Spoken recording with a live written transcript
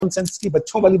Sense की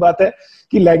बच्चों वाली बात है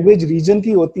कि लैंग्वेज रीजन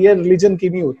की होती है, रिलीजन की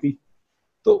नहीं होती।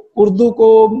 तो उर्दू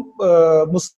को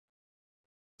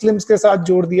मुस्लिम्स के साथ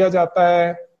जोड़ दिया जाता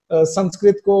है,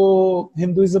 संस्कृत को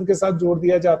हिंदुइज्म के साथ जोड़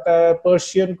दिया जाता है,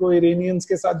 पर्शियन को इरानियंस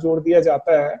के साथ जोड़ दिया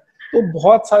जाता है। तो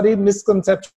बहुत सारी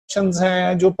मिसकंसेप्शंस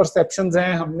हैं, जो परसेप्शंस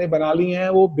हैं हमने बना ली हैं,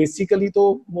 वो बेसिकली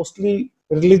तो मोस्टली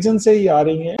रिलीजन से ही आ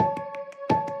रही हैं।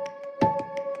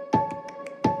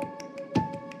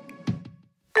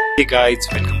 Hey guys,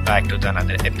 welcome back to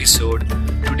another episode.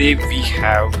 Today we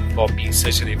have Bobby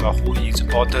Sachdeva, who is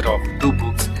author of 2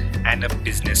 books and a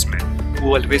businessman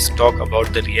who always talk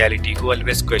about the reality, who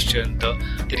always question the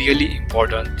really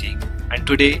important thing. And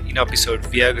today in episode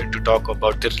we are going to talk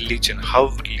about the religion, how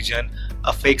religion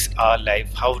affects our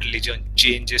life, how religion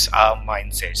changes our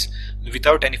mindsets.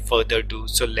 Without any further ado,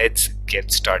 so let's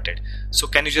get started. So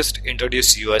can you just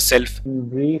introduce yourself? In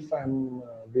brief, I'm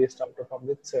based out of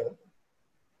Amritsar.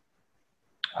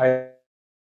 I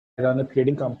run a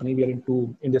trading company. We are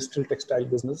into industrial textile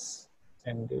business,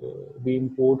 and we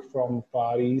import from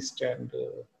Far East and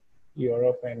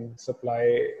Europe and supply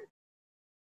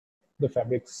the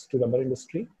fabrics to rubber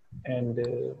industry. And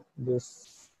this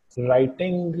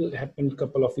writing happened a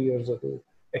couple of years ago,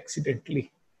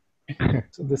 accidentally.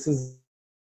 So this is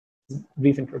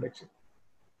brief introduction.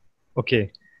 Okay.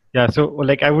 Yeah. So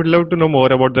like, I would love to know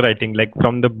more about the writing, like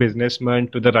from the businessman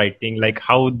to the writing, like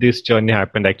how this journey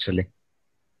happened actually.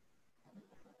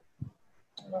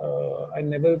 I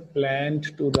never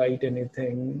planned to write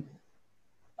anything.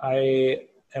 I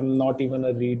am not even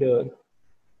a reader.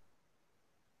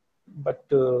 But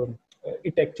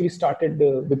it actually started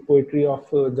with poetry of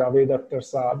Javed Akhtar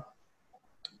Saab.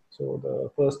 So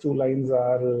the first 2 lines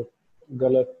are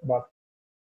गलत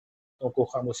बातों को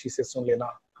खामोशी से सुन लेना,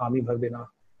 हामी भर देना,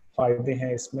 फायदे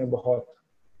हैं इसमें बहुत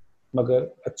मगर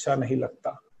अच्छा नहीं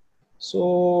लगता.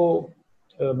 So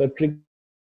the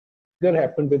trigger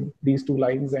happened with these 2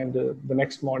 lines, and the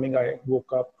next morning I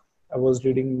woke up, I was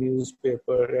reading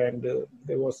newspaper, and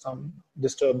there was some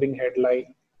disturbing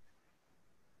headline.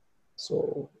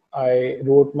 So I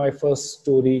wrote my first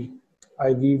story.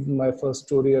 I weaved my first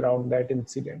story around that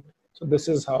incident. So this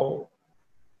is how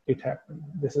it happened.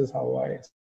 This is how I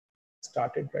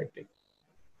started writing.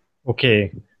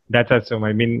 Okay. That's awesome.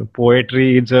 I mean,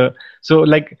 poetry is so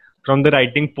like from the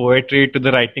writing poetry to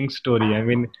the writing story. I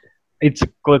mean, it's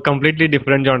a completely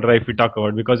different genre if we talk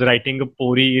about, because writing a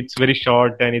poetry, it's very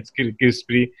short and it's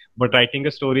crispy, but writing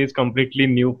a story is completely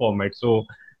new format. So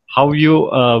how you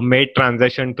made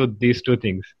transition to these 2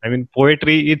 things? I mean,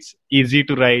 poetry, it's easy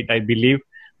to write, I believe,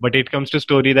 but it comes to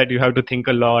story that you have to think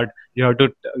a lot. You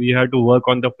have to work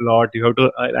on the plot. You have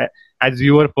to as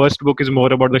your first book is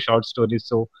more about the short stories.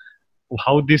 So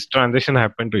how this transition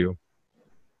happened to you?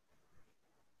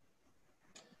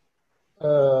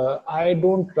 I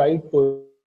don't write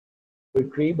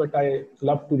poetry, but I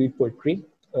love to read poetry.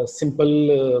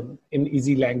 Simple in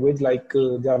easy language, like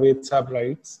Javed Saab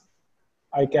writes.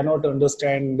 I cannot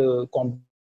understand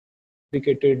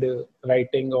complicated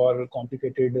writing or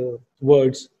complicated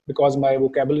words, because my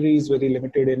vocabulary is very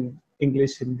limited in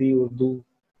English, Hindi, Urdu,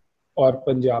 or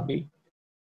Punjabi.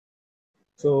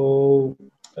 So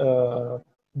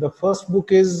the first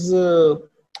book is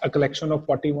a collection of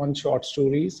 41 short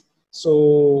stories.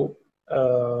 So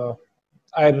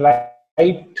I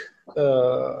write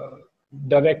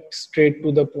direct, straight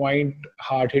to the point,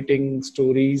 hard-hitting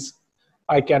stories.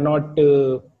 I cannot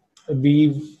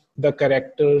weave the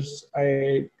characters.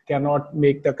 I cannot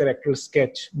make the characters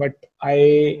sketch, but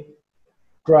I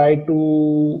try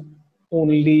to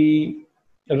only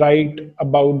write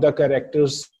about the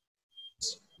characters'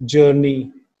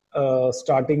 journey,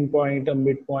 starting point, a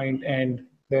midpoint, and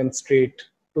then straight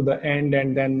to the end,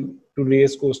 and then to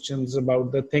raise questions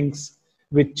about the things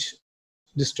which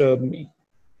disturb me.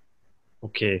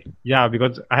 Okay. Yeah,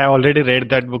 because I have already read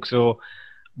that book, so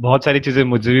बहुत सारी चीजें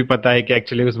मुझे भी पता है कि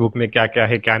actually उस book में क्या क्या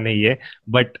है क्या नहीं है.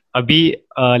 बट अभी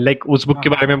लाइक उस बुक के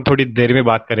बारे में हम थोड़ी देर में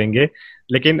बात करेंगे.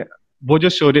 लेकिन वो जो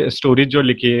स्टोरी जो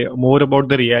लिखी है, मोर अबाउट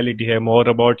द रियलिटी है, मोर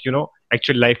अबाउट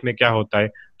एक्चुअल लाइफ में क्या होता है.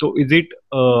 तो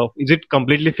is it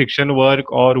completely fiction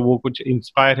work, और वो कुछ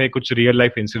इंस्पायर है, कुछ रियल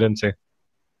लाइफ इंसिडेंट्स है?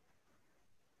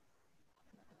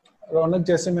 रौनक,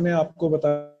 जैसे मैंने आपको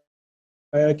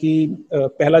बताया कि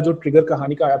पहला जो ट्रिगर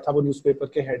कहानी का आया था वो न्यूज़पेपर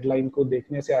के हेडलाइन को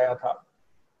देखने से आया था.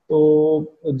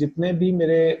 तो जितने भी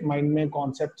मेरे माइंड में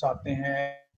कॉन्सेप्ट्स आते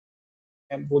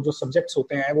हैं, वो जो सब्जेक्ट्स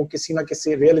होते हैं, वो किसी ना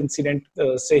किसी रियल इंसिडेंट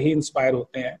से ही इंस्पायर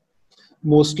होते हैं.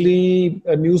 मोस्टली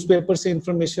न्यूज़पेपर से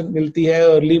इंफॉर्मेशन मिलती है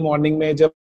अर्ली मॉर्निंग में,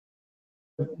 जब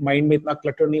माइंड में इतना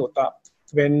क्लटर नहीं होता.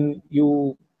 When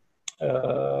you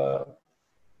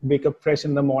wake up fresh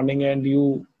in the morning and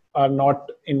you are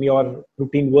not in your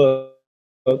routine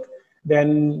work, then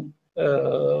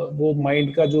वो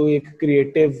माइंड का जो एक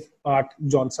क्रिएटिव पार्ट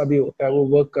जौन सा भी होता है वो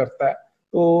वर्क करता है.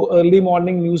 तो अर्ली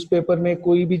मॉर्निंग न्यूज़पेपर में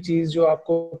कोई भी चीज जो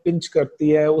आपको पिंच करती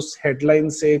है, उस हेडलाइन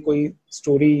से कोई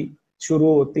स्टोरी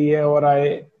शुरू होती है और आई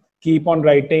कीप ऑन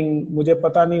राइटिंग. मुझे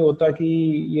पता नहीं होता कि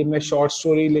ये मैं शॉर्ट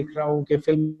स्टोरी लिख रहा हूँ, कि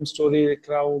फिल्म स्टोरी लिख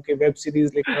रहा हूँ, कि वेब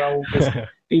सीरीज लिख रहा हूँ, कि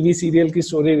टीवी सीरियल की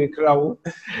स्टोरी लिख रहा हूँ.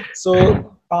 सो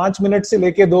 5 मिनट से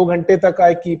लेके 2 घंटे तक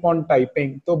आई कीप ऑन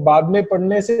टाइपिंग. तो बाद में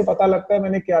पढ़ने से पता लगता है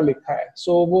मैंने क्या लिखा है.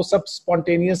 सो वो सब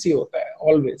स्पॉन्टेनियस ही होता है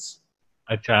ऑलवेज.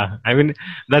 अच्छा, I mean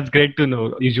that's great to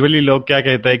know. Usually लोग क्या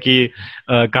कहते हैं कि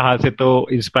कहाँ से तो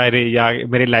इंस्पायर है या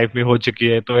मेरी लाइफ में हो चुकी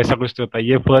है, तो ऐसा कुछ तो होता है.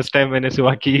 ये फर्स्ट टाइम मैंने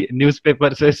सुना कि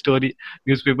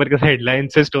न्यूज़पेपर के हेडलाइन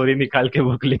से स्टोरी निकाल के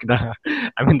बुक लिखना.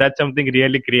 I mean that's something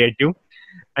really creative.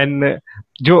 And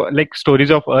जो लाइक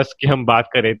स्टोरीज ऑफ अस की हम बात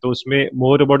करें तो उसमें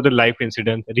more about the life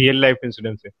incident, real life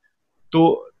incident है.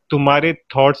 तो तुम्हारे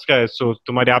थॉट्स क्या है,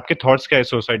 आपके थॉट्स क्या है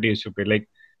सोसाइटी इशू पे? लाइक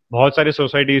बहुत सारे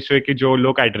सोसाइटी इशू है कि जो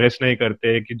लोग एड्रेस नहीं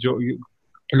करते, कि जो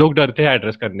लोग डरते हैं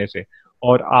एड्रेस करने से,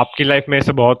 और आपकी लाइफ में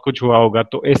ऐसा बहुत कुछ हुआ होगा.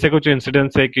 तो ऐसे कुछ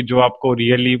इंसिडेंट्स है कि जो आपको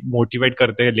रियली मोटिवेट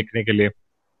करते हैं लिखने के लिए?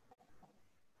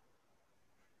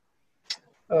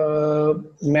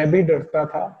 मैं भी डरता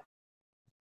था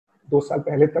 2 साल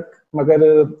पहले तक, मगर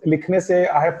लिखने से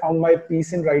I have found my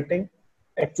piece in writing.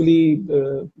 Actually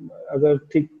अगर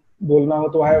ठीक बोलना हो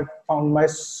तो I have found my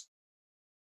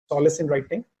solace in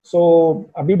writing. सो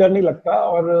अभी डर नहीं लगता,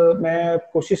 और मैं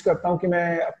कोशिश करता हूँ कि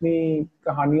मैं अपनी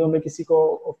कहानियों में किसी को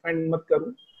ऑफेंड मत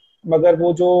करूँ, मगर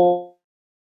वो जो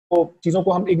चीज़ों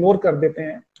को हम इग्नोर कर देते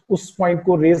हैं उस पॉइंट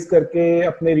को रेज करके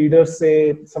अपने रीडर्स से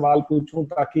सवाल पूछूं,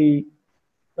 ताकि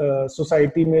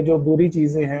सोसाइटी में जो बुरी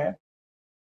चीज़ें हैं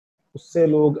उससे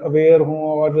लोग अवेयर हों,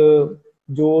 और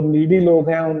जो नीडी लोग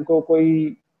हैं उनको कोई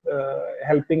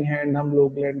हेल्पिंग हैंड हम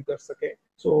लोग लैंड कर सके.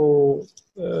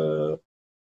 सो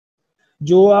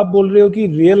जो आप बोल रहे हो कि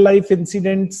रियल लाइफ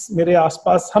इंसिडेंट्स मेरे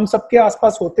आसपास, हम सबके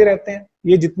आसपास होते रहते हैं.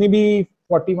 ये जितनी भी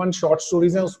 41 शॉर्ट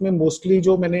स्टोरीज हैं उसमें मोस्टली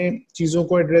जो मैंने चीजों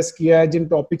को एड्रेस किया है, जिन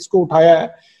टॉपिक्स को उठाया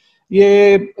है,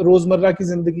 ये रोजमर्रा की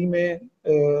जिंदगी में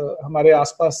हमारे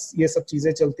आसपास ये सब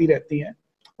चीजें चलती रहती हैं,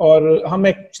 और हम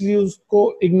एक्चुअली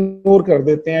उसको इग्नोर कर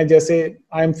देते हैं. जैसे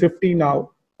आई एम 50 नाउ,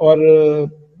 और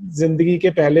जिंदगी के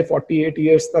पहले 48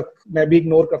 ईयर्स तक मैं भी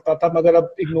इग्नोर करता था, मगर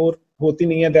अब इग्नोर होती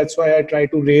नहीं है. That's why I try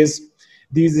to raise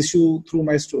these issue through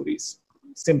my stories.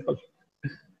 Simple.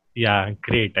 Yeah,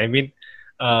 great. I mean,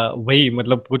 वही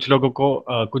मतलब कुछ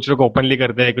लोग ओपनली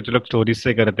करते हैं, कुछ लोग स्टोरीज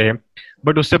से करते हैं.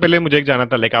 बट उससे पहले मुझे एक जाना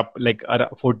था, आप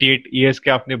 48 ईयर्स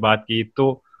के आपने बात की,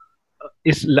 तो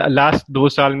इस लास्ट 2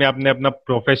 साल में आपने अपना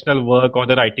प्रोफेशनल वर्क और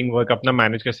द राइटिंग वर्क अपना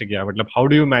मैनेज कैसे किया? मतलब how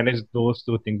do you manage those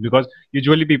two things? Because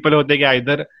usually people होते हैं कि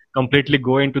either completely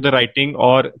go into the writing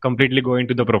और completely go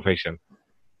into the profession.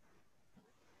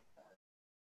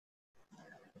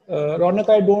 Raunak,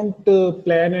 I don't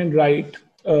plan and right.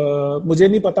 मुझे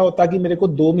नहीं पता होता कि मेरे को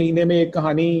 2 महीने में एक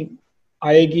कहानी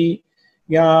आएगी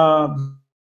या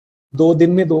 2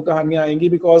 दिन में 2 कहानियां आएंगी,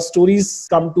 because stories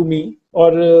come to me.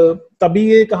 और तभी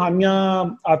ये कहानियां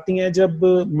आती हैं जब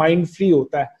माइंड फ्री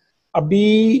होता है.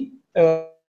 अभी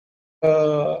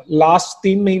लास्ट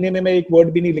 3 महीने में मैं एक वर्ड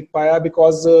भी नहीं लिख पाया,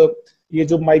 बिकॉज ये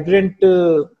जो माइग्रेंट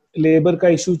लेबर का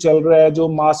इशू चल रहा है, जो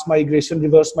मास माइग्रेशन,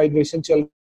 रिवर्स माइग्रेशन चल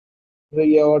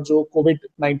रही है, और जो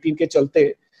कोविड-19 के चलते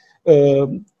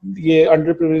ये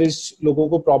अंडर प्रिविलेज्ड लोगों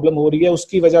को प्रॉब्लम हो रही है,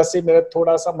 उसकी वजह से मेरा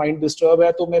थोड़ा सा माइंड डिस्टर्ब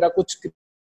है. तो मेरा कुछ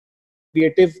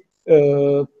क्रिएटिव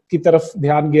की तरफ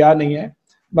ध्यान गया नहीं है,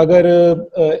 मगर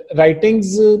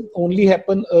writings only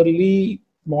happen early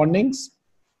mornings.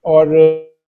 और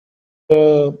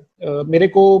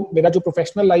मेरा जो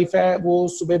प्रोफेशनल लाइफ है वो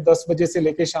सुबह 10 बजे से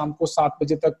लेके शाम को 7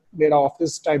 बजे तक मेरा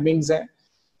ऑफिस टाइमिंग्स है.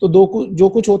 तो जो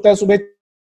कुछ होता है सुबह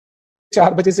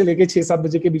 4 बजे से लेके 6-7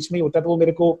 बजे के बीच में ही होता है, तो वो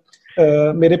मेरे को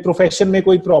मेरे प्रोफेशन में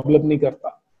कोई प्रॉब्लम नहीं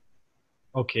करता.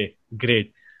 Okay,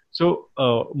 great.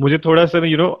 सो मुझे थोड़ा सा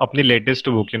अपनी लेटेस्ट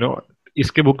बुक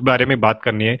इसके बुक बारे में बात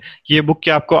करनी है कि ये बुक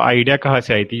की आपको आइडिया कहाँ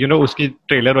से आई थी? उसकी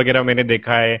ट्रेलर वगैरह मैंने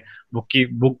देखा है,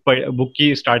 बुक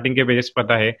की स्टार्टिंग के पेजेस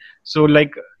पता है. सो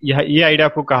ये आइडिया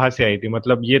आपको कहाँ से आई थी?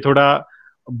 मतलब ये थोड़ा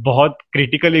बहुत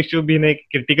क्रिटिकल इश्यू भी नहीं,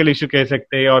 क्रिटिकल इश्यू कह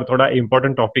सकते हैं, और थोड़ा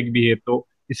इम्पोर्टेंट टॉपिक भी है, तो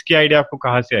इसकी आइडिया आपको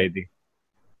कहाँ से आई थी?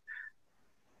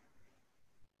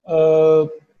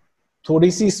 थोड़ी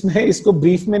सी इसको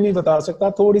ब्रीफ में नहीं बता सकता,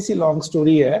 थोड़ी सी लॉन्ग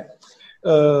स्टोरी है.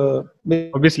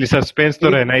 ऑब्वियसली सस्पेंस तो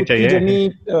रहना ही चाहिए.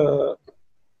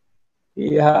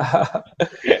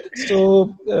 तो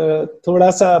थोड़ा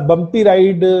सा बम्पी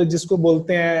राइड जिसको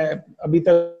बोलते हैं, अभी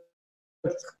तक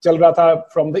चल रहा था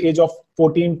from the age of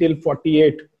 14 till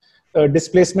 48.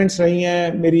 Displacements रही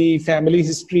हैं, मेरी फैमिली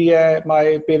हिस्ट्री है,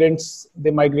 my parents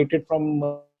they migrated from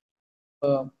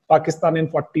Pakistan in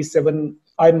 47.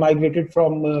 I migrated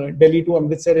from Delhi to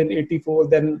Amritsar in 84,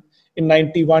 then in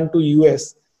 91 to US.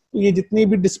 तो ये जितनी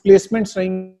भी डिस्प्लेसमेंट्स रही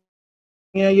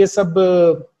हैं ये सब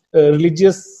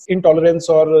रिलीजियस इंटॉलरेंस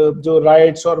और जो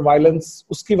राइट्स और वायलेंस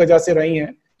उसकी वजह से रही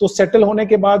हैं। तो सेटल होने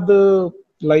के बाद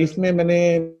लाइफ में मैंने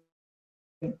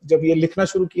जब ये लिखना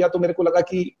शुरू किया तो मेरे को लगा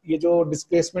कि ये जो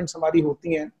डिस्प्लेसमेंट्स हमारी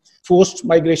होती हैं, फोर्स्ड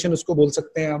माइग्रेशन उसको बोल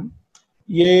सकते हैं हम,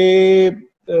 ये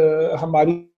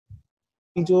हमारी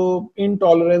जो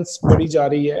इनटॉलरेंस बढ़ी जा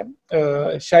रही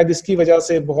है, शायद इसकी वजह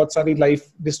से बहुत सारी लाइफ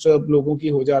डिस्टर्ब लोगों की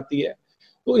हो जाती है।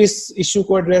 तो इस इशू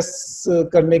को एड्रेस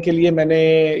करने के लिए मैंने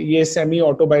ये सेमी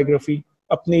ऑटोबायोग्राफी,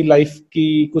 अपनी लाइफ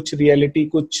की कुछ रियलिटी,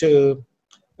 कुछ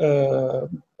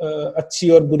अच्छी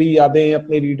और बुरी यादें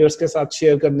अपने रीडर्स के साथ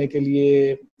शेयर करने के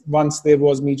लिए वंस देयर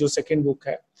वाज मी जो सेकंड बुक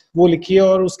है वो लिखी है।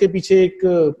 और उसके पीछे एक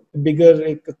बिगर,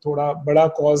 एक थोड़ा बड़ा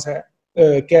कॉज है,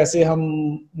 कैसे हम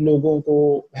लोगों को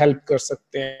हेल्प कर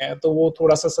सकते हैं। तो वो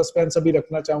थोड़ा सा सस्पेंस अभी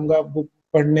रखना चाहूंगा, बुक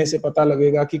पढ़ने से पता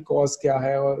लगेगा कि कॉज क्या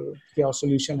है और क्या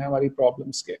सॉल्यूशन है हमारी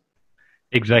प्रॉब्लम्स के।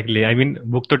 एग्जैक्टली, आई मीन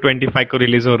बुक तो 25 को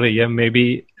रिलीज हो रही है, मे बी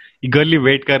ईगरली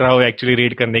वेट कर रहा हूँ एक्चुअली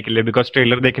रीड करने के लिए, बिकॉज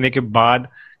ट्रेलर देखने के बाद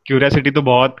क्यूरियोसिटी तो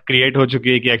बहुत क्रिएट हो चुकी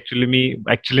है कि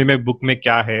एक्चुअली में बुक में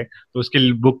क्या है। तो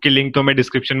उसकी बुक की लिंक तो मैं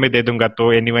डिस्क्रिप्शन में दे दूंगा,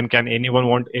 तो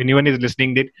anyone is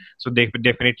listening it, so they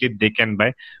definitely they can buy.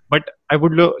 But I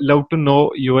would love to know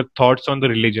your thoughts on the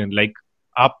religion. Like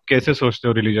आप कैसे सोचते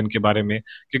हो रिलीजन के बारे में,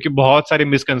 क्योंकि बहुत सारे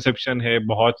मिसकंसेप्शन है,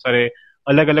 बहुत सारे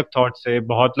अलग अलग थॉट्स है,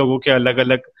 बहुत लोगों के अलग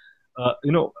अलग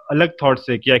अलग थॉट्स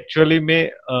है कि एक्चुअली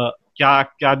में क्या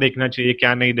क्या देखना चाहिए,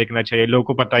 क्या नहीं देखना चाहिए, लोगों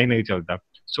को पता ही नहीं चलता।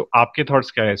 सो आपके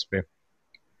थॉट्स क्या है इस पे?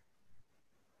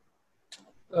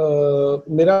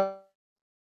 मेरा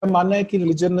मानना है कि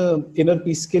रिलीजन इनर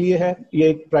पीस के लिए है, ये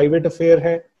एक प्राइवेट अफेयर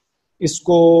है,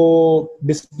 इसको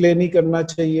डिस्प्ले नहीं करना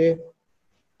चाहिए,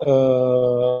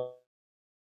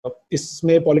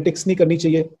 इसमें पॉलिटिक्स नहीं करनी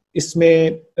चाहिए,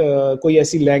 इसमें कोई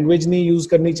ऐसी लैंग्वेज नहीं यूज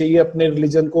करनी चाहिए अपने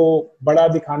रिलीजन को बड़ा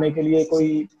दिखाने के लिए,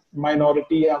 कोई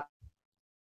माइनॉरिटी या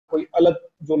कोई अलग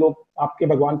जो लोग आपके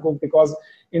भगवान को, बिकॉज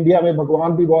इंडिया में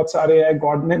भगवान भी बहुत सारे हैं,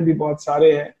 गॉडमैन भी बहुत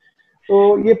सारे हैं,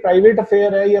 तो ये प्राइवेट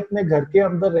अफेयर है, ये अपने घर के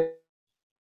अंदर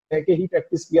रह के ही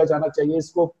प्रैक्टिस किया जाना चाहिए,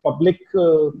 इसको पब्लिक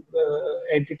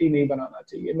एंटिटी नहीं बनाना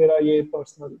चाहिए। मेरा ये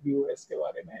पर्सनल व्यू है इसके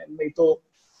बारे में। नहीं तो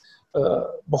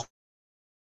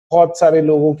बहुत सारे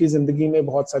लोगों की जिंदगी में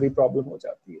बहुत सारी प्रॉब्लम हो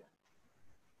जाती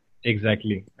है।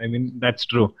 Exactly, I mean that's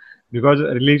true, because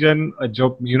religion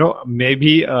जो मे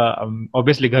भी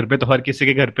ऑब्वियसली घर पे तो हर किसी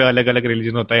के घर पे अलग अलग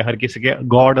रिलीजन होता है, हर किसी के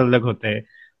गॉड अलग होते हैं,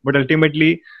 बट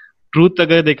अल्टीमेटली ट्रूथ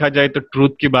अगर देखा जाए तो ट्रूथ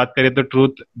की बात करें तो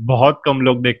ट्रूथ बहुत कम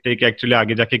लोग देखते हैं कि एक्चुअली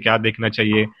आगे जाके क्या देखना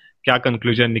चाहिए, क्या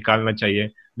कंक्लूजन निकालना चाहिए।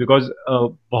 बिकॉज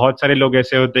बहुत सारे लोग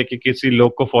ऐसे होते हैं कि किसी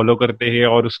लोग को फॉलो करते हैं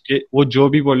और उसके वो जो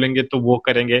भी बोलेंगे तो वो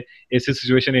करेंगे। ऐसी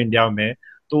सिचुएशन इंडिया में,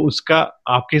 तो उसका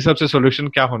आपके हिसाब से सोल्यूशन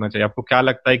क्या होना चाहिए? आपको क्या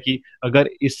लगता है कि अगर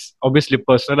इस ऑब्वियसली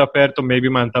पर्सनल अफेयर तो मैं भी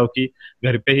मानता हूँ कि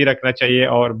घर पे ही रखना चाहिए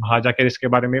और बाहर जाकर इसके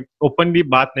बारे में ओपनली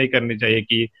बात नहीं करनी चाहिए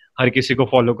कि हर किसी को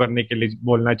फॉलो करने के लिए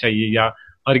बोलना चाहिए या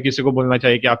हर किसी को बोलना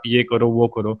चाहिए कि आप ये करो वो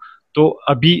करो। तो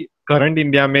अभी करंट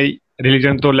इंडिया में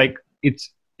रिलीजन तो like it's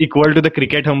equal to the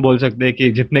cricket, हम बोल सकते हैं कि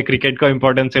जितने क्रिकेट का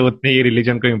इंपॉर्टेंस है उतने ही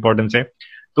रिलीजन का इंपॉर्टेंस है।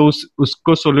 तो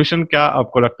उसको सोल्यूशन क्या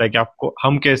आपको लगता है कि आपको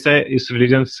हम कैसे इस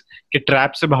रिलीजन के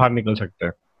ट्रैप से बाहर निकल सकते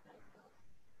हैं?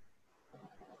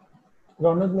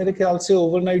 रौनक, मेरे ख्याल से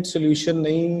ओवरनाइट सोल्यूशन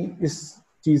नहीं इस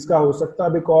चीज का हो सकता,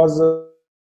 बिकॉज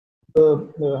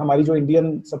हमारी जो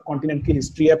इंडियन सब कॉन्टिनेंट की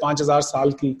हिस्ट्री है, 5000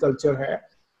 साल की कल्चर है,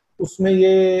 उसमें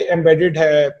ये एम्बेडेड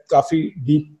है काफी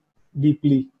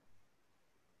डीपली।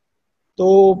 तो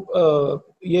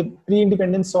ये प्री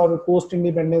इंडिपेंडेंस और पोस्ट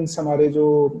इंडिपेंडेंस हमारे जो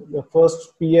फर्स्ट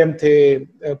पीएम थे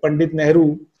पंडित नेहरू,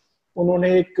 उन्होंने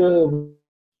एक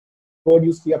वर्ड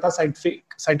यूज किया था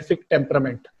साइंटिफिक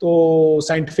टेम्परामेंट। तो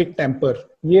साइंटिफिक टेम्पर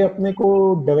ये अपने को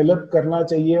डेवलप करना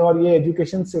चाहिए, और ये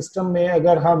एजुकेशन सिस्टम में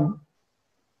अगर हम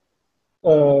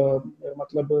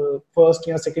मतलब फर्स्ट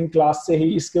या सेकंड क्लास से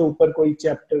ही इसके ऊपर कोई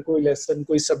चैप्टर, कोई लेसन,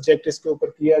 कोई सब्जेक्ट इसके ऊपर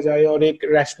किया जाए और एक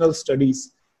रैशनल स्टडीज,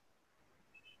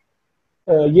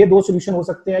 ये दो सोल्यूशन हो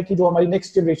सकते हैं कि जो हमारी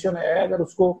नेक्स्ट जनरेशन है अगर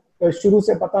उसको शुरू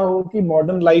से पता हो कि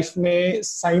मॉडर्न लाइफ में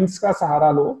साइंस का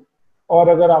सहारा लो, और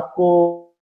अगर आपको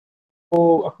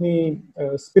अपनी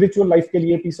स्पिरिचुअल लाइफ के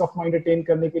लिए पीस ऑफ माइंड अटेन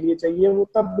करने के लिए चाहिए, वो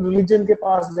तब रिलीजन के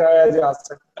पास जाया जा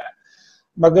सकता है।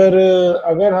 मगर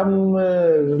अगर हम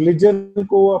रिलीजन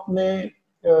को अपने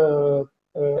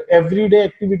एवरीडे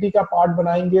एक्टिविटी का पार्ट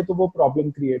बनाएंगे तो वो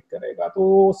प्रॉब्लम क्रिएट करेगा।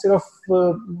 तो सिर्फ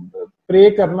प्रे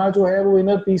करना जो है वो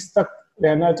इनर पीस तक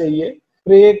रहना चाहिए,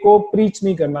 प्रे को प्रीच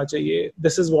नहीं करना चाहिए.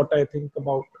 This is what I think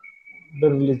about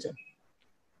the religion.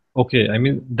 Okay, I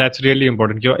mean that's really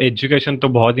important. क्यों एजुकेशन तो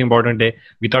बहुत इंपॉर्टेंट है.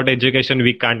 Without education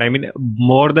we can't, I mean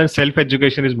more than self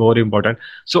education is more important.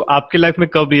 सो आपके life में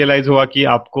कब रियलाइज हुआ कि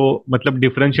आपको मतलब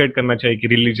डिफरेंशिएट करना चाहिए कि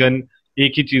रिलीजन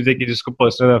एक ही चीज है कि जिसको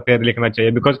पर्सनल अफेयर लिखना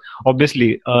चाहिए? बिकॉज ऑब्वियसली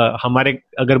हमारे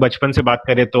अगर बचपन से बात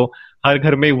करें तो हर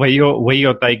घर में वही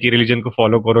होता है कि रिलीजन को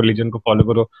फॉलो करो, रिलीजन को फॉलो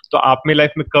करो. तो आप में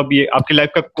लाइफ में कब ये आपकी लाइफ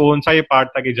का कौन सा ये पार्ट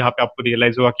था कि जहाँ पे आपको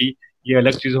रियलाइज हुआ कि ये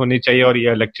अलग चीज होनी चाहिए और ये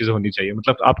अलग चीज होनी चाहिए?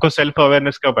 मतलब आपको सेल्फ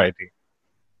अवेयरनेस कब आई थी?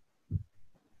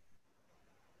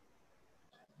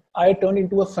 I turned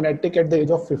into a fanatic at the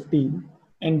age of 15.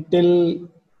 Until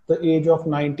the age of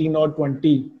 19 or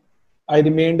 20, I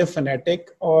remained a fanatic.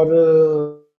 और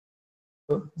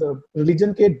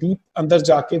रिलीजन के डीप अंदर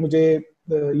जाके मुझे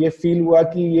ये फील हुआ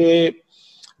कि ये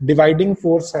डिवाइडिंग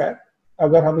फोर्स है.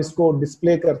 अगर हम इसको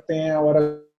डिस्प्ले करते हैं और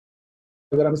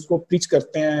अगर हम इसको प्रीच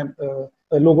करते हैं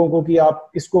लोगों को कि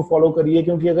आप इसको फॉलो करिए,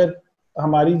 क्योंकि अगर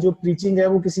हमारी जो प्रीचिंग है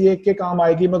वो किसी एक के काम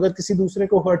आएगी मगर किसी दूसरे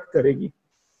को हर्ट करेगी.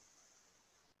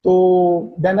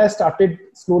 तो then I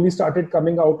slowly started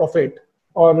coming out of it.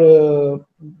 और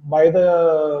by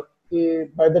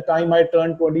the time I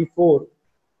turn 24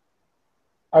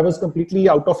 I was completely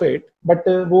out of it. But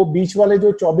वो बीच वाले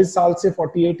जो 24 साल से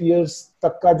 48 ईयर्स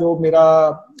तक का जो मेरा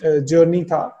जर्नी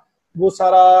था वो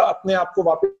सारा अपने आप को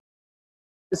वापस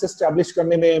एस्टेब्लिश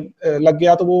करने में लग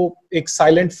गया. तो वो एक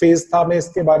साइलेंट फेज था, मैं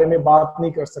इसके बारे में बात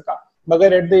नहीं कर सका.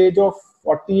 मगर एट द एज ऑफ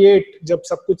 48 जब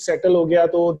सब कुछ सेटल हो गया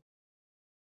तो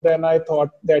then I thought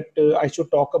that I should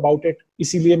talk about it.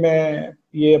 इसीलिए मैं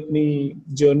ये अपनी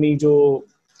जर्नी जो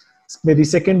मेरी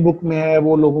सेकंड बुक में है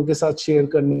वो लोगों के साथ शेयर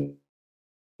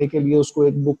करने के लिए उसको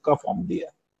एक बुक का फॉर्म दिया.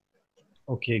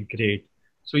 Okay, great.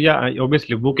 सो या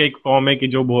ऑब्वियसली बुक एक फॉर्म है कि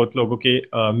जो बहुत लोगों के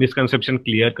मिसकंसेप्शन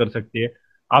क्लियर कर सकती है.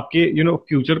 आपके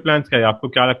फ्यूचर प्लान्स क्या है? आपको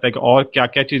क्या लगता है कि और क्या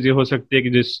क्या चीजें हो सकती है कि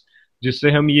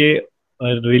जिससे हम ये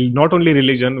नॉट ओनली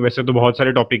रिलीजन, वैसे तो बहुत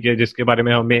सारे टॉपिक है जिसके बारे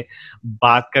में हमें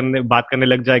बात करने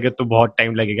लग जाएगा तो बहुत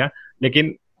टाइम लगेगा,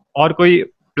 लेकिन और कोई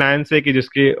प्लान है कि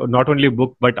जिसके नॉट ओनली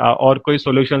बुक बट और कोई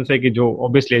सॉल्यूशन है कि जो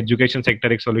ऑब्वियसली एजुकेशन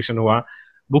सेक्टर एक सॉल्यूशन हुआ,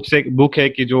 बुक है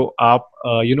कि जो आप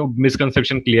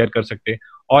मिसकंसेप्शन क्लियर कर सकते हैं,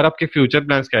 और आपके फ्यूचर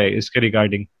प्लान्स क्या है इसके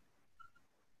रिगार्डिंग?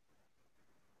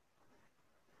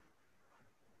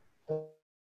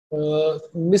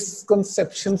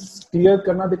 मिसकंसेप्शंस क्लियर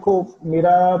करना, देखो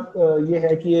मेरा ये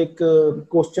है कि एक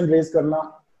क्वेश्चन रेज करना,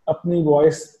 अपनी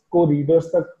वॉइस को रीडर्स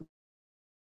तक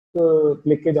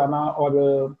लेके जाना और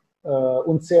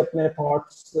उनसे अपने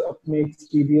थॉट्स, अपने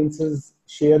एक्सपीरियंसेस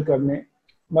शेयर करने.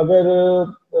 मगर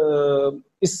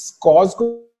इस कॉज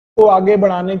को आगे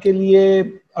बढ़ाने के लिए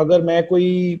अगर मैं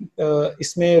कोई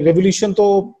इसमें रेवोल्यूशन तो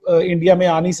इंडिया में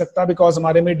आ नहीं सकता, बिकॉज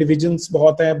हमारे में डिविजन्स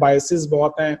बहुत हैं, बायसेस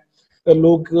बहुत हैं.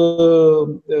 लोग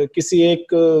किसी एक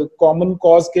कॉमन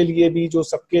कॉज के लिए भी जो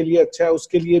सबके लिए अच्छा है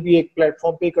उसके लिए भी एक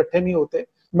प्लेटफॉर्म पे इकट्ठे नहीं होते.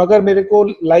 मगर मेरे को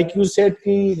लाइक यू सेड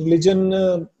कि रिलीजन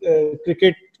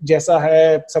क्रिकेट जैसा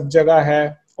है, सब जगह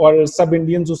है और सब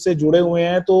इंडियंस उससे जुड़े हुए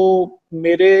हैं. तो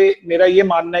मेरा ये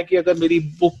मानना है कि अगर मेरी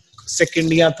बुक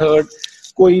सेकंड या थर्ड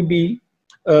कोई भी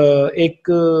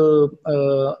एक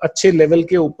अच्छे लेवल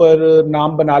के ऊपर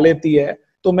नाम बना लेती है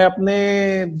तो मैं अपने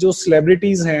जो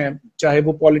सेलिब्रिटीज हैं, चाहे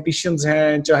वो पॉलिटिशियंस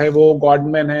हैं, चाहे वो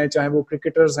गॉडमैन हैं, चाहे वो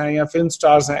क्रिकेटर्स हैं या फिल्म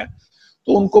स्टार्स हैं,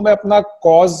 तो उनको मैं अपना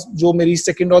कॉज जो मेरी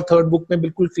सेकंड और थर्ड बुक में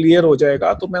बिल्कुल क्लियर हो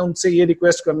जाएगा, तो मैं उनसे ये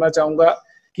रिक्वेस्ट करना चाहूंगा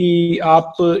कि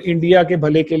आप इंडिया के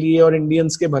भले के लिए और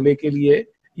इंडियंस के भले के लिए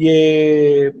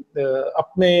ये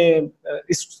अपने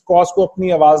इस कॉज को अपनी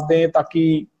आवाज दें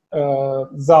ताकि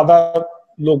ज्यादा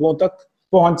लोगों तक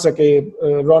पहुंच सके.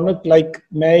 रौनक, लाइक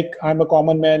मैं एक I am a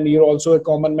common man, you are also a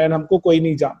common man, हमको कोई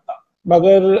नहीं जानता,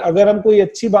 मगर अगर हम कोई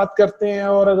अच्छी बात करते हैं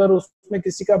और अगर उसमें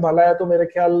किसी का भला है तो मेरे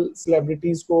ख्याल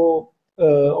सेलिब्रिटीज को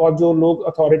और जो लोग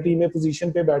अथॉरिटी में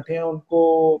पोजीशन पे बैठे हैं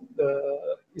उनको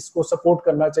इसको सपोर्ट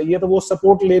करना चाहिए. तो वो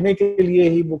सपोर्ट लेने के लिए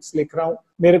ही बुक्स लिख रहा हूँ.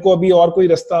 मेरे को अभी और कोई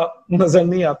रास्ता नजर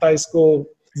नहीं आता इसको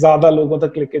ज्यादा लोगों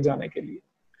तक लेके जाने के लिए.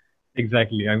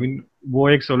 एग्जैक्टली, आई मीन वो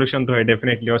एक सोल्यूशन तो है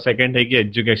डेफिनेटली. और सेकंड है कि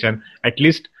एजुकेशन,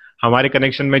 एटलीस्ट हमारे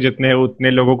कनेक्शन में जितने हैं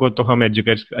उतने लोगों को तो हम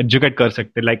एजुकेट कर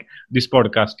सकते हैं. लाइक दिस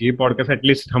पॉडकास्ट, ये पॉडकास्ट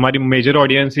एटलीस्ट हमारी major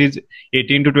audience is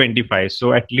 18 to 25,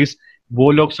 so at least वो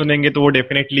लोग सुनेंगे तो वो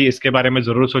डेफिनेटली इसके बारे में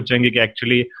जरूर सोचेंगे कि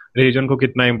एक्चुअली रिलीजन को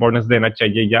कितना इंपॉर्टेंस देना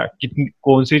चाहिए या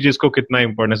कौन सी चीज को कितना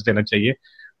इंपॉर्टेंस देना चाहिए.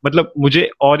 मतलब मुझे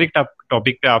और एक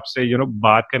टॉपिक पे आपसे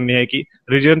बात करनी है कि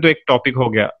रिलीजन तो एक टॉपिक हो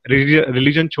गया,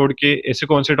 रिलीजन छोड़ के ऐसे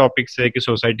कौन से टॉपिक्स है कि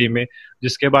सोसाइटी में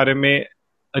जिसके बारे में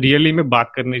रियली में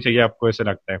बात करनी चाहिए, आपको ऐसे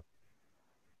लगता है?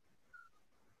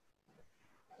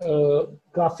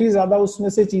 काफी ज्यादा उसमें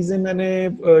से चीजें मैंने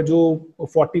जो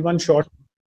 41 शॉर्ट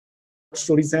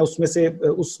स्टोरीज हैं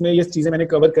उसमें ये चीजें मैंने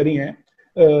कवर करी हैं।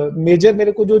 मेजर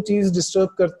मेरे को जो चीज डिस्टर्ब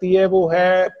करती है वो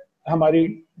है हमारी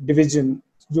डिवीजन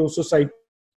जो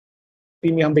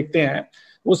सोसाइटी में हम देखते हैं।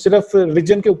 वो सिर्फ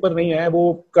रिलीजन के ऊपर नहीं है,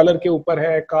 वो कलर के ऊपर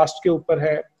है, कास्ट के ऊपर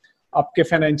है, आपके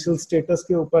फाइनेंशियल स्टेटस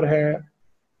के ऊपर है,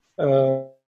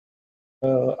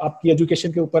 आपकी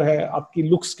एजुकेशन के ऊपर है, आपकी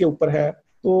लुक्स के ऊपर है।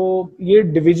 तो ये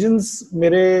डिविजन्स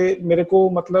मेरे को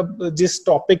मतलब जिस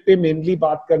टॉपिक पे मेनली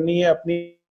बात करनी है अपनी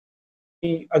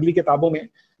अगली किताबों में,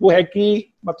 वो है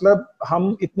कि मतलब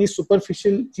हम इतनी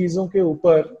सुपरफिशियल चीजों के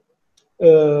ऊपर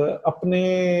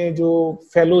अपने जो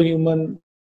फेलो ह्यूमन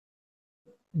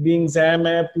बीइंग्स हैं,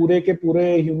 मैं पूरे के पूरे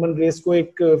ह्यूमन रेस को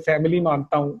एक फैमिली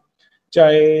मानता हूँ,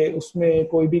 चाहे उसमें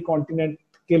कोई भी कॉन्टिनेंट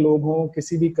के लोग हों,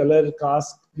 किसी भी कलर,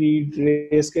 कास्ट, क्रीड,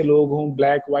 रेस के लोग हों,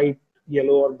 ब्लैक, व्हाइट,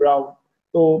 येलो और ब्राउन।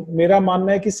 तो मेरा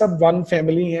मानना है कि सब वन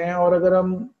फैमिली हैं। और अगर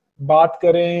हम बात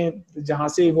करें जहां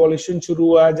से इवोल्यूशन शुरू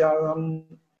हुआ, जहां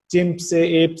हम चिंप से,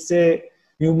 एप से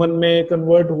ह्यूमन में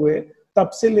कन्वर्ट हुए, तब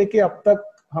से लेके अब तक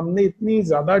हमने इतनी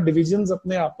ज्यादा डिविजन्स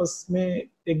अपने आपस में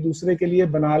एक दूसरे के लिए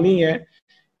बना ली हैं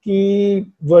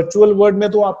कि वर्चुअल वर्ल्ड में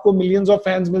तो आपको मिलियंस ऑफ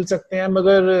फैंस मिल सकते हैं,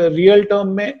 मगर रियल टर्म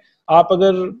में आप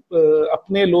अगर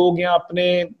अपने लोग या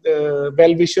अपने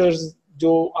वेल विशर्स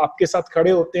जो आपके साथ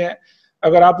खड़े होते हैं,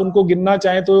 अगर आप उनको गिनना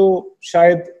चाहें तो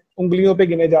शायद उंगलियों पे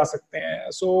गिने जा सकते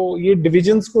हैं। सो ये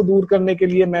डिविजन्स को दूर करने के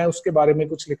लिए मैं उसके बारे में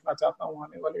कुछ लिखना चाहता हूँ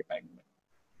आने वाले टाइम में।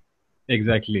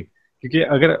 एग्जैक्टली क्योंकि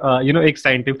अगर एक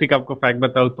साइंटिफिक आपको फैक्ट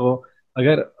बताऊं तो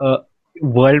अगर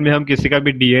वर्ल्ड में हम किसी का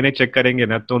भी डीएनए चेक करेंगे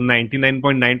ना तो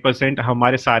 99.9%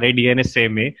 हमारे सारे डीएनए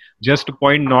सेम है। जस्ट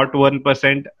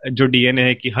 0.01% जो डीएनए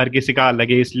है कि हर किसी का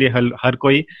अलग है, इसलिए हर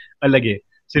कोई अलग है।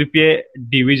 सिर्फ ये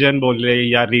डिवीजन बोल रहे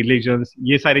या रिलीजन्स,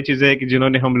 ये सारी चीजें है कि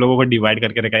जिन्होंने हम लोगों को डिवाइड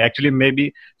करके रखा है। एक्चुअली मैं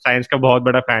भी साइंस का बहुत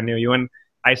बड़ा फैन हूँ, even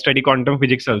I study quantum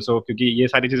physics also, क्योंकि ये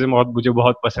सारी चीजें मुझे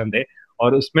बहुत पसंद है।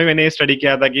 और उसमें मैंने ये स्टडी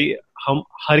किया था कि हम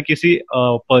हर किसी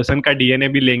पर्सन का डीएनए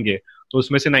भी लेंगे तो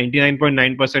उसमें से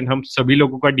 99.9% हम सभी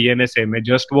लोगों का डीएनए सेम है।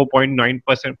 जस्ट वो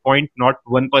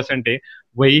 0.1% है,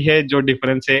 वही है जो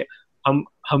डिफरेंस है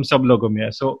हम सब लोगों में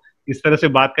है। सो इस तरह से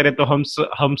बात करें तो हम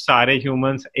सारे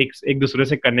ह्यूमंस एक दूसरे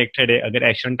से कनेक्टेड है अगर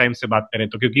एशियन टाइम से बात करें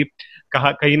तो, क्योंकि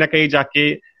कहीं ना कहीं जाके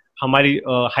हमारी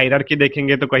हायरार्की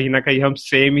देखेंगे तो कहीं ना कहीं हम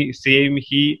सेम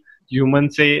ही ह्यूमन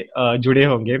से जुड़े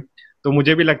होंगे। तो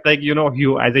मुझे भी लगता है कि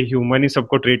एज ए ह्यूमन ही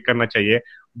सबको ट्रीट करना चाहिए।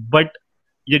 बट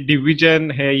ये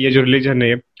डिवीजन है, ये जो रिलीजन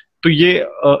है, तो ये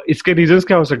इसके रीजंस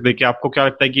क्या हो सकते हैं? कि आपको क्या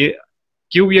लगता है कि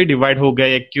क्यों ये डिवाइड हो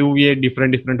गया, क्यों ये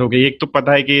डिफरेंट हो गए? एक तो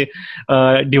पता है कि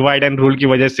डिवाइड एंड रूल की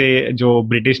वजह से जो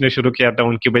ब्रिटिश ने शुरू किया था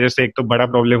उनकी वजह से एक तो बड़ा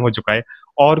प्रॉब्लम हो चुका है।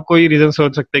 और कोई रीजन हो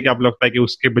सकते हैं कि आपको लगता है कि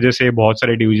उसके वजह से बहुत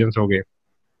सारे डिविजन्स हो गए?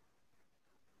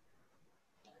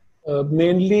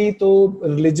 मेनली तो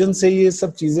रिलीजन से ये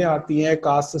सब चीजें आती हैं,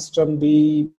 कास्ट सिस्टम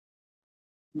भी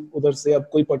उधर से। अब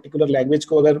कोई पर्टिकुलर लैंग्वेज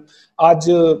को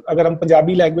अगर हम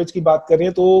पंजाबी लैंग्वेज की बात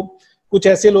करें तो कुछ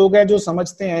ऐसे लोग हैं जो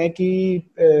समझते हैं कि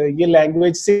ये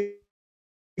लैंग्वेज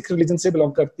सिख रिलीजन से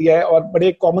बिलोंग करती है, और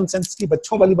बड़े कॉमन सेंस की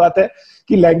बच्चों वाली बात है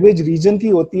कि लैंग्वेज रीजन की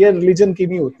होती है, रिलीजन की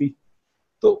नहीं होती।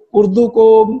 तो उर्दू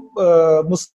को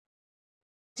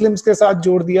मुस्लिम्स के साथ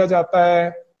जोड़ दिया जाता है,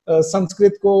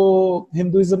 संस्कृत को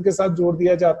हिंदुइज्म के साथ जोड़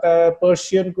दिया जाता है,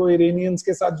 पर्शियन को इरानियंस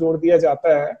के साथ जोड़ दिया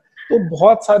जाता है। तो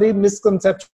बहुत सारी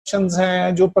मिसकंसेप्शंस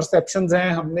हैं, जो परसेप्शंस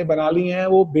हैं हमने बना ली हैं,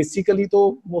 वो बेसिकली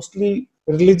तो मोस्टली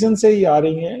रिलीजन से ही आ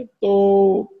रही हैं।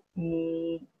 तो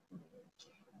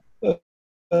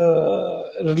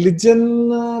रिलीजन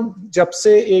जब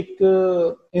से एक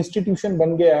इंस्टीट्यूशन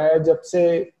बन गया है, जब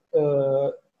से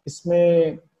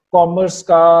इसमें कॉमर्स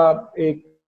का, एक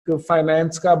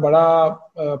फाइनेंस का बड़ा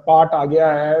पार्ट आ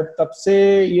गया है, तब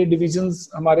से ये डिविजन्स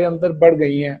हमारे अंदर बढ़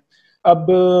गई हैं। अब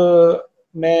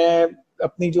मैं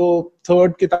अपनी जो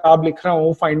 3rd किताब लिख रहा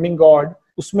हूँ, फाइंडिंग गॉड,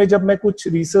 उसमें जब मैं कुछ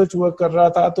रिसर्च वर्क कर रहा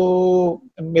था तो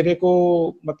मेरे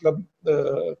को मतलब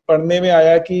पढ़ने में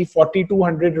आया कि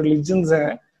 4200 रिलीजन्स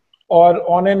हैं, और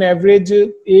ऑन एन एवरेज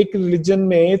एक रिलीजन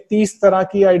में 30 तरह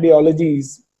की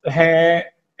आइडियोलॉजीज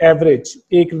हैं एवरेज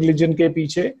एक रिलीजन के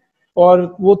पीछे,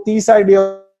 और वो 30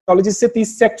 आइडियोलॉजी से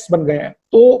 30 सेक्ट्स बन गए हैं।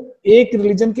 तो एक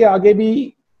रिलीजन के आगे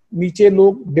भी नीचे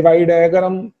लोग डिवाइड है। अगर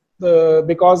हम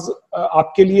बिकॉज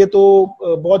आपके लिए तो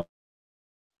बहुत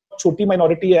छोटी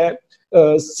माइनॉरिटी है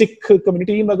सिख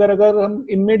कम्युनिटी, मगर अगर हम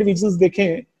इनमें डिविजन्स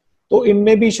देखें तो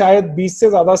इनमें भी शायद 20 से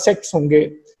ज्यादा सेक्ट्स होंगे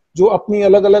जो अपनी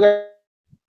अलग अलग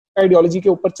आइडियोलॉजी के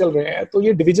ऊपर चल रहे हैं। तो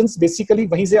ये डिविजन्स बेसिकली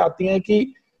वहीं से आती हैं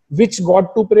कि which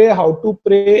God to pray, how to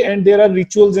pray, and there are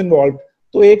rituals involve.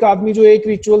 तो एक आदमी जो एक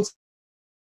रिचुअल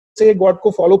से गॉड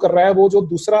को फॉलो कर रहा है, वो जो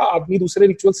दूसरा आदमी दूसरे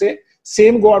रिचुअल से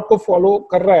सेम गॉड को फॉलो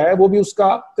कर रहा है, वो भी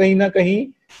उसका कहीं ना कहीं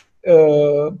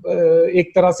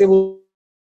एक तरह से वो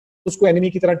उसको एनिमी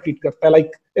की तरह ट्रीट करता है,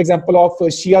 like example of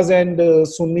Shias and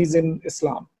सुन्नीज in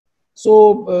Islam.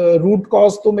 So root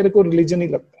cause तो मेरे को रिलीजन ही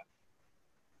लगता है.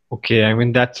 Okay, I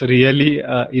mean that's really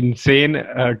insane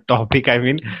topic. I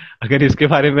mean अगर इसके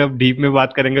बारे में अब डीप में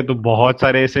बात करेंगे तो बहुत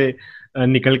सारे ऐसे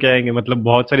निकल के आएंगे, मतलब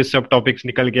बहुत सारे सब टॉपिक्स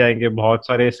निकल के आएंगे, बहुत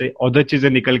सारे ऐसे अदर चीजें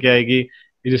निकल के आएगी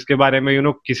जिसके बारे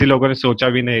में किसी लोगों ने सोचा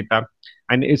भी नहीं था.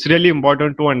 And it's really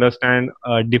important to understand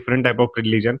different type of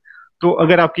religion. तो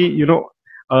अगर आपकी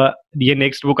ये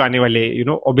नेक्स्ट बुक आने वाले,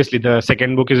 obviously the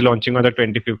second book is launching on the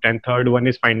 25th and third one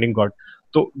is finding God.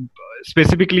 तो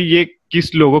स्पेसिफिकली ये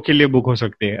किस लोगों के लिए बुक हो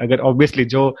सकते हैं? अगर ऑब्वियसली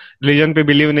जो रिलीजन पे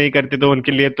बिलीव नहीं करते तो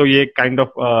उनके लिए तो ये kind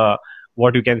of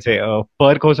what you can say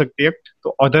Perk हो सकती है. तो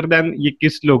अदर देन ये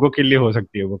किस लोगों के लिए हो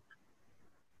सकती है बुक?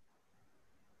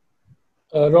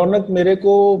 रौनक, मेरे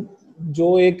को जो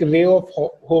एक रे ऑफ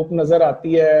होप नजर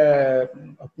आती है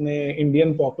अपने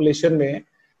इंडियन पॉपुलेशन में,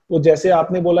 वो जैसे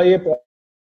आपने बोला, ये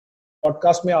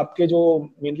पॉडकास्ट में आपके जो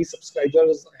मेनली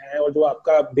सब्सक्राइबर्स हैं और जो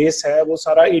आपका बेस है वो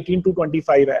सारा 18 to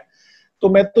 25 है. तो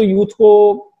मैं तो यूथ को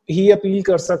ही अपील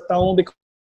कर सकता हूँ,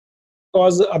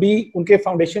 बिकॉज अभी उनके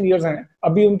फाउंडेशन ईयर्स हैं,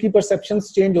 अभी उनकी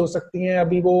परसेप्शंस चेंज हो सकती हैं,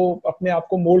 अभी वो अपने आप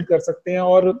को मोल्ड कर सकते हैं,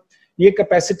 और ये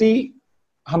कैपेसिटी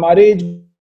हमारे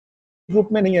ग्रुप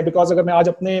में नहीं है. बिकॉज अगर मैं आज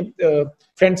अपने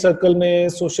फ्रेंड सर्कल में,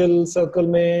 सोशल सर्कल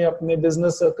में, अपने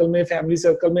बिजनेस सर्कल में, फैमिली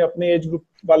सर्कल में अपने एज ग्रुप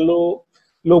वालों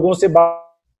लोगों से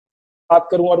बात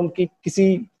करूं और उनकी किसी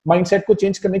माइंडसेट को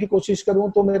चेंज करने की कोशिश करूं,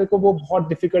 तो मेरे को वो बहुत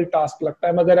डिफिकल्ट टास्क लगता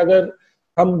है. मगर अगर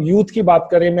हम यूथ की बात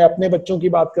करें, मैं अपने बच्चों की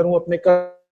बात करूं, अपने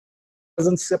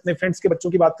कजन्स से, अपने फ्रेंड्स के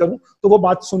बच्चों की बात करूं, तो वो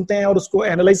बात सुनते हैं और उसको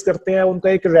एनालाइज करते हैं, उनका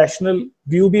एक रैशनल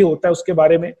व्यू भी होता है उसके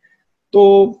बारे में. तो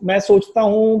मैं सोचता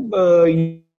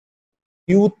हूं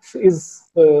youth is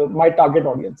my target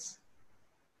audience.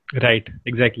 Right,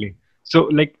 exactly. So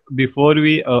like before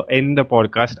we end the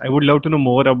podcast, I would love to know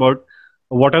more about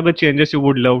what are the changes you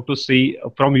would love to see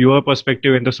from your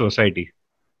perspective in the society.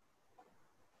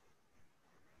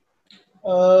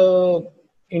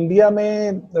 India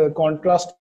में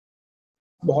contrast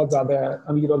बहुत ज्यादा है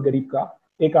अमीर और गरीब का.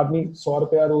 एक आदमी 100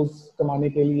 रुपया रोज कमाने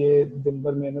के लिए दिन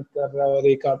भर मेहनत कर रहा है और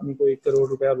एक आदमी को 1 करोड़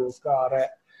रुपया रोज का आ रहा है.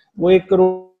 वो 1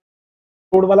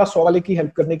 करोड़ वाला 100 वाले की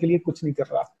हेल्प करने के लिए कुछ नहीं कर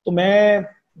रहा. तो मैं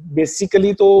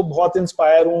बेसिकली तो बहुत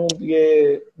इंस्पायर हूँ ये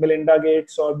मिलिंडा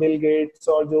गेट्स और बिल गेट्स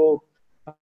और जो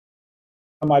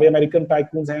हमारे अमेरिकन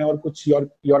टाइकून्स हैं और कुछ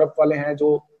यूरोप वाले हैं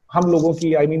जो हम लोगों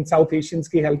की, आई मीन साउथ एशियंस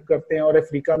की हेल्प करते हैं और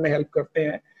अफ्रीका में हेल्प करते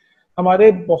हैं.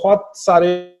 हमारे बहुत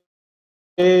सारे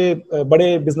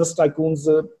बड़े बिजनेस टाइकून्स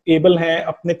एबल हैं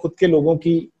अपने खुद के लोगों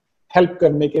की हेल्प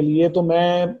करने के लिए. तो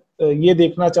मैं ये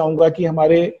देखना चाहूंगा कि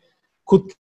हमारे खुद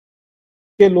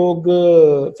के लोग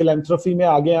फिलैंथ्रोपी में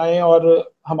आगे आए और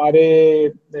हमारे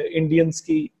इंडियंस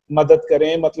की मदद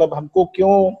करें. मतलब हमको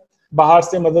क्यों बाहर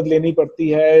से मदद लेनी पड़ती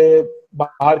है,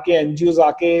 बाहर के एनजीओज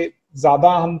आके ज्यादा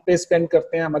हम पे स्पेंड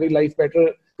करते हैं हमारी लाइफ बेटर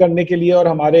करने के लिए, और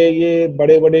हमारे ये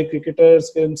बड़े बड़े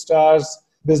cricketers, film stars,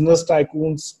 business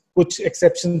tycoons, कुछ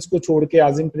एक्सेप्शंस को छोड़ के,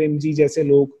 आजिम प्रेमजी जैसे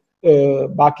लोग,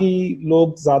 बाकी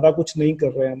लोग ज्यादा कुछ नहीं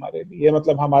कर रहे हैं हमारे लिए,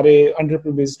 मतलब हमारे अंडर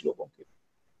प्रिविलेज्ड लोगों के.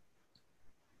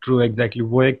 True, exactly.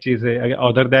 वो एक चीज है.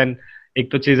 अदर देन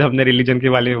एक तो चीज हमने रिलीजन के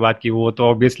बारे में बात की, वो तो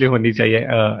ऑब्वियसली होनी चाहिए,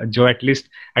 जो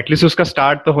एटलीस्ट उसका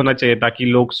स्टार्ट तो होना चाहिए ताकि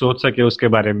लोग सोच सके उसके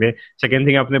बारे में. सेकेंड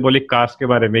थिंग आपने बोली कास्ट के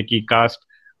बारे में कि caste,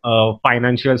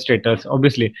 financial status.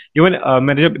 Obviously even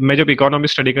मैं जब इकोनॉमी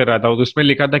स्टडी कर रहा था तो उसमें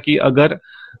लिखा था कि अगर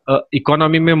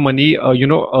इकोनॉमी में money,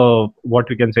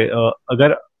 what we can say,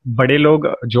 अगर बड़े लोग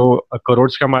जो करोड़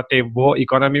कमाते हैं वो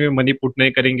इकोनॉमी में मनी पुट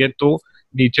नहीं करेंगे तो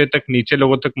नीचे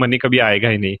लोगों तक मनी कभी आएगा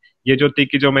ही नहीं. ये जो थी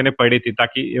कि जो मैंने पढ़ी थी,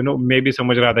 ताकि मैं भी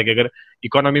समझ रहा था कि अगर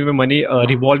इकोनॉमी में मनी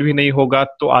रिवॉल्व ही नहीं होगा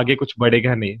तो आगे कुछ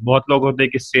बढ़ेगा नहीं. बहुत लोग होते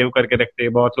हैं कि सेव करके रखते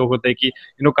हैं, बहुत लोग होते हैं कि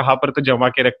कहाँ पर तो जमा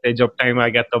के रखते हैं, जब टाइम आ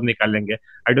गया तब निकालेंगे.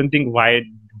 I don't think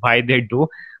why they do,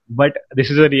 but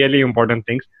this is a really important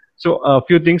thing. So a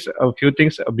few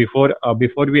things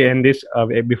before we end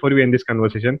this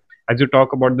conversation, as you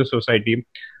talk about the society,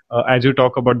 as you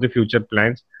talk about the future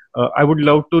plans, I would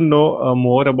love to know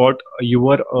more about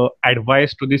your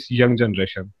advice to this young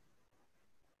generation.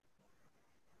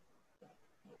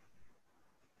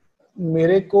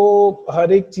 मेरे को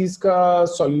हर एक चीज का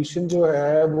solution जो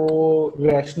है वो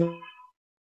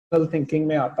rational thinking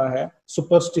में आता है.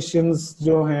 सुपरस्टिशंस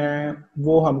जो हैं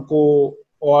वो हमको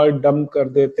और डम कर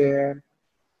देते हैं,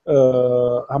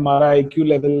 हमारा IQ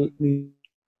लेवल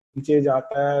नीचे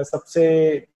जाता है. सबसे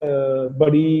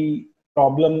बड़ी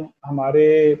प्रॉब्लम हमारे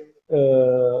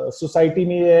सोसाइटी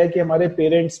में ये है कि हमारे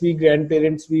पेरेंट्स भी, ग्रैंड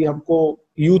पेरेंट्स भी हमको,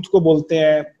 यूथ को बोलते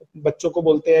हैं, बच्चों को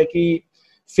बोलते हैं कि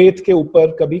फेथ के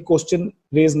ऊपर कभी क्वेश्चन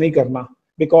रेज नहीं करना.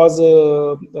 बिकॉज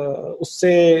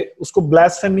उससे उसको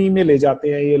ब्लास्फेमी में ले जाते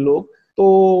हैं ये लोग। तो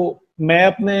मैं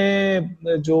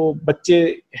अपने जो बच्चे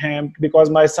हैं, because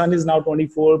my son is now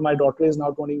 24, my daughter is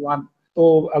now 21,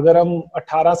 तो अगर हम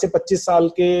 18 से 25 साल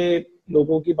के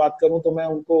लोगों की बात करूं तो मैं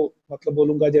उनको मतलब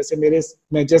बोलूंगा, जैसे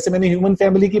मैंने ह्यूमन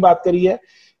फैमिली की बात करी है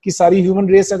कि सारी ह्यूमन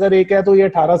रेस अगर एक है, तो ये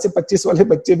 18 से 25 वाले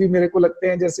बच्चे भी मेरे को लगते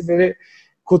हैं जैसे मेरे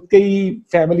खुद के ही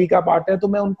फैमिली का पार्ट है। तो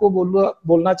मैं उनको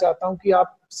बोलना चाहता हूं कि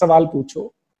आप सवाल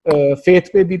पूछो,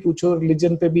 फेथ पे भी पूछो,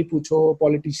 रिलीजन पे भी पूछो,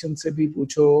 पॉलिटिशियन से भी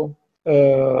पूछो,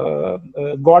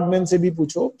 गॉडमैन से भी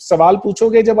पूछो। सवाल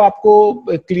पूछोगे जब आपको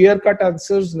क्लियर कट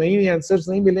आंसर्स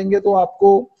नहीं मिलेंगे तो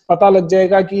आपको पता लग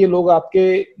जाएगा कि ये लोग आपके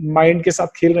माइंड के साथ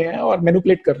खेल रहे हैं और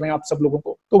मैनिपुलेट कर रहे हैं आप सब लोगों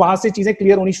को। तो वहां से चीजें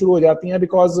क्लियर होनी शुरू हो जाती हैं।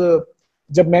 बिकॉज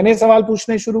जब मैंने सवाल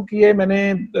पूछने शुरू किए,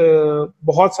 मैंने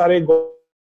बहुत सारे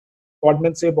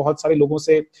गवर्नमेंट से, बहुत सारे लोगों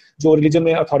से जो रिलीजन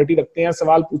में अथॉरिटी रखते हैं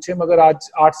सवाल पूछे, मगर आज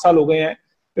 8 साल हो गए हैं,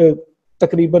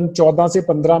 तकरीबन 14 से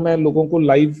 15 मैं लोगों को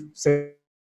लाइव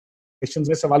सेशंस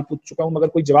में सवाल पूछ चुका हूं, मगर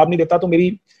कोई जवाब नहीं देता। तो मेरी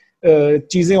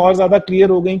चीजें और ज्यादा क्लियर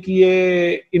हो गई कि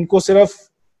ये इनको सिर्फ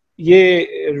ये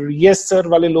यस सर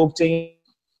वाले लोग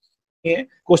चाहिए,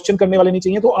 क्वेश्चन करने वाले नहीं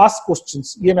चाहिए। तो आस्क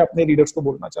क्वेश्चंस, ये मैं अपने लीडर्स को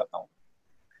बोलना चाहता हूँ।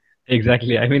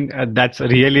 Exactly. I mean, that's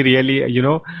really,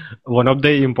 one of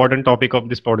the important topic of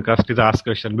this podcast is ask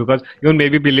question, because even मैं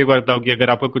भी बिलीव करता हूँ कि अगर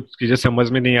आपको कुछ चीजें समझ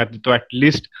में नहीं आती तो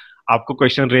एटलीस्ट आपको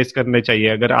क्वेश्चन रेज करने चाहिए।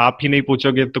 अगर आप ही नहीं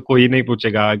पूछोगे तो कोई नहीं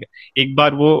पूछेगा। एक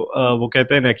बार वो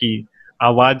कहते हैं ना कि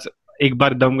आवाज एक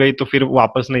बार दम गई तो फिर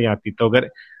वापस नहीं आती। तो अगर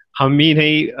हम ही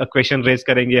नहीं क्वेश्चन रेज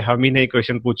करेंगे, हम ही नहीं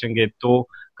क्वेश्चन पूछेंगे, तो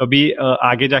कभी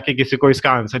आगे जाके किसी को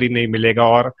इसका आंसर ही नहीं मिलेगा।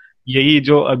 और यही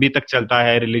जो अभी तक चलता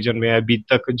है रिलीजन में, अभी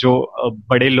तक जो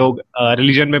बड़े लोग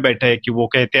रिलीजन में बैठे हैं कि वो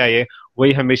कहते आए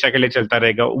वही हमेशा के लिए चलता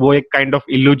रहेगा। वो एक काइंड ऑफ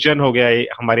इल्यूजन हो गया है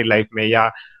हमारी लाइफ में या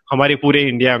हमारे पूरे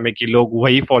इंडिया में कि लोग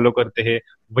वही फॉलो करते हैं,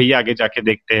 वही आगे जाके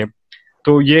देखते हैं।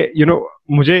 तो ये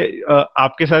मुझे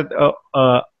आपके साथ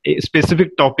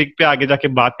स्पेसिफिक टॉपिक पे आगे जाके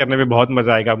बात करने में बहुत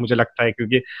मजा आएगा मुझे लगता है,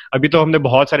 क्योंकि अभी तो हमने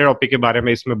बहुत सारे टॉपिक के बारे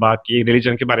में इसमें बात की,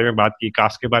 रिलीजन के बारे में बात की,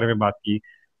 कास्ट के बारे में बात की।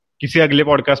 किसी अगले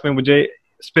पॉडकास्ट में मुझे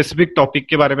स्पेसिफिक टॉपिक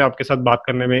के बारे में आपके साथ बात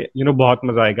करने में बहुत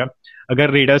मजा आएगा।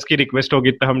 अगर रीडर्स की रिक्वेस्ट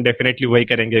होगी तो हम डेफिनेटली वही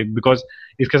करेंगे, बिकॉज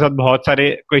इसके साथ बहुत सारे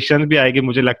क्वेश्चन भी आएंगे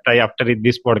मुझे लगता है आफ्टर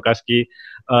दिस पॉडकास्ट की।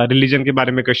 रिलीजन के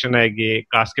बारे में क्वेश्चन आएंगे,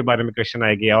 कास्ट के बारे में क्वेश्चन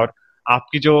आएंगे, और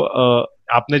आपकी जो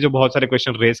आपने जो बहुत सारे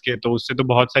क्वेश्चन रेज किए तो उससे तो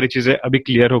बहुत सारी चीजें अभी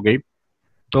क्लियर हो गई।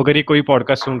 तो अगर ये कोई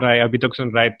पॉडकास्ट सुन रहा है, अभी तक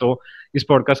सुन रहा है, तो इस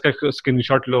पॉडकास्ट का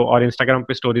स्क्रीनशॉट लो और इंस्टाग्राम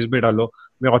पे स्टोरीज भी डालो।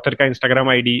 मैं ऑथर का इंस्टाग्राम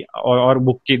आईडी और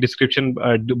बुक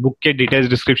के डिटेल्स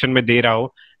डिस्क्रिप्शन में दे रहा हूँ।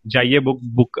 जाइए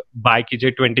बुक बाय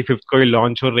कीजिए। 25 को ये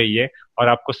लॉन्च हो रही है और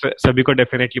आपको सभी को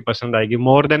डेफिनेटली पसंद आएगी,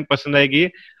 मोर देन पसंद आएगी।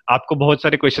 आपको बहुत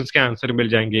सारे क्वेश्चंस के आंसर मिल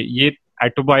जाएंगे। ये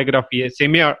ऑटोबायोग्राफी है,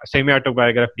 सेमी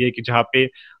ऑटोबायोग्राफी है कि जहाँ पे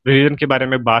रिलीजन के बारे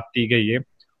में बात की गई है।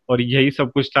 और यही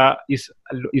सब कुछ था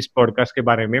इस पॉडकास्ट के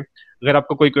बारे में। अगर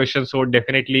आपको कोई क्वेश्चन हो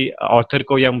डेफिनेटली ऑथर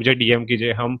को या मुझे डीएम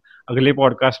कीजिए। हम अगले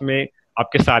पॉडकास्ट में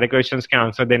आपके सारे क्वेश्चंस के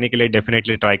आंसर देने के लिए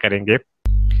डेफिनेटली ट्राई करेंगे।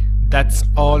 That's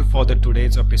all for the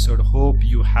today's episode. Hope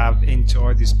you have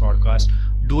enjoyed this podcast.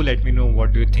 Do let me know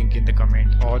what do you think in the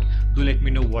comment, or do let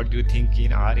me know what do you think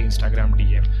in our Instagram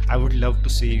DM. I would love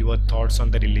to see your thoughts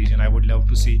on the religion. I would love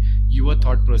to see your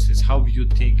thought process, how you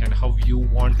think and how you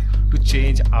want to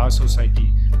change our society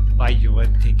by your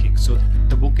thinking. So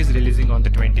the book is releasing on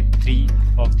the 23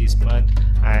 of this month,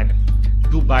 and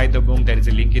do buy the book. There is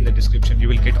a link in the description.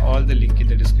 You will get all the link in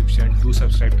the description. Do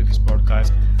subscribe to this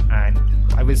podcast, and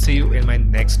I will see you in my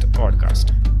next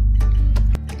podcast.